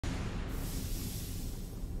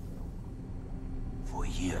For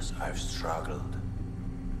years, I've struggled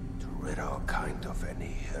to rid our kind of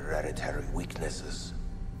any hereditary weaknesses.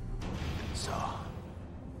 So,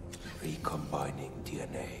 recombining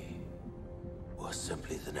DNA was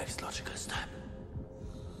simply the next logical step.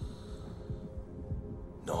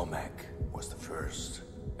 Nomak was the first,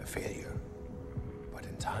 a failure. But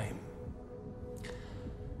in time,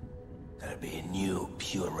 there'll be a new,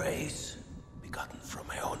 pure race, begotten from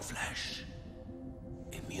my own flesh,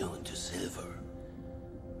 immune to silver.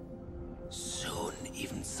 Soon,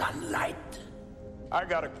 even sunlight. I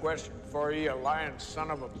got a question for you, you lying son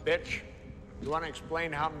of a bitch. You want to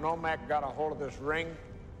explain how Nomak got a hold of this ring?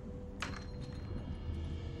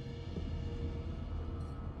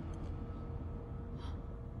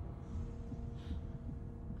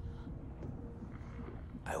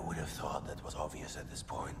 I would have thought that was obvious at this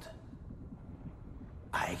point.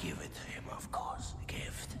 I give it to him, of course, a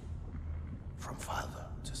gift. From father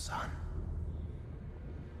to son.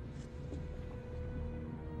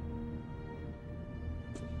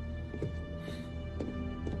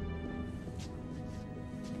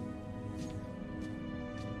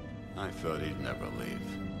 I thought he'd never leave.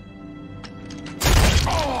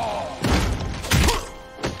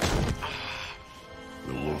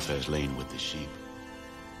 The wolf has lain with the sheep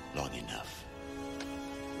long enough.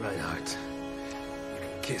 Reinhardt, you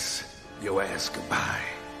can kiss your ass goodbye.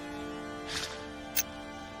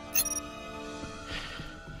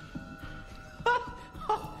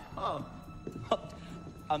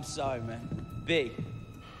 I'm sorry, man. Big.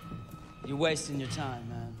 You're wasting your time,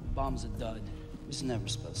 man. Bomb's a dud. It was never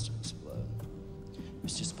supposed to explode. It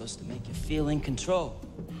was just supposed to make you feel in control.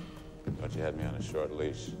 Thought you had me on a short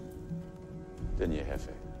leash. Didn't you, Jefe?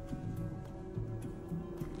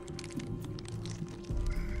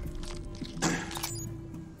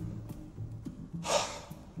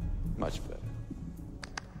 Much better.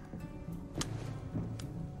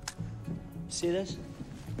 See this?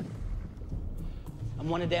 I'm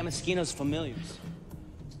one of Damasceno's familiars.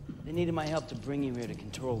 They needed my help to bring you here to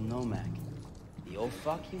control Nomak. The old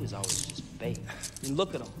fuck, he was always just bait. I mean,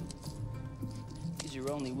 look at him. He's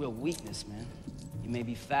your only real weakness, man. You may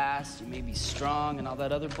be fast, you may be strong, and all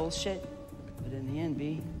that other bullshit, but in the end,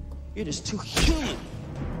 B, you're just too human.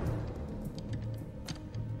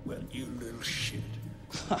 Well, you little shit.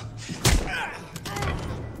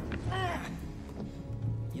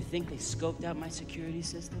 You think they scoped out my security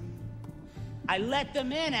system? I let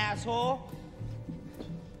them in, asshole!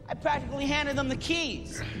 I practically handed them the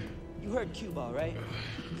keys. You heard cue ball, right?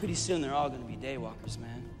 Pretty soon they're all gonna be daywalkers,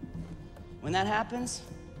 man. When that happens,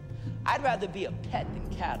 I'd rather be a pet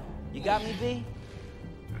than cattle. You got me, B?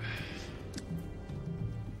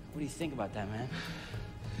 What do you think about that, man?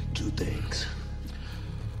 Two things.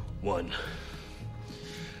 One,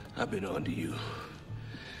 I've been on to you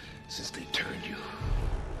since they turned you.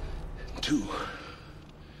 Two,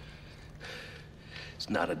 it's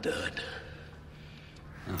not a dud.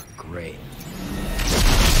 Oh, great.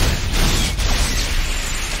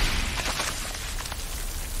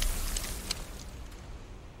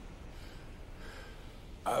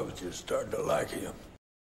 I was just starting to like him.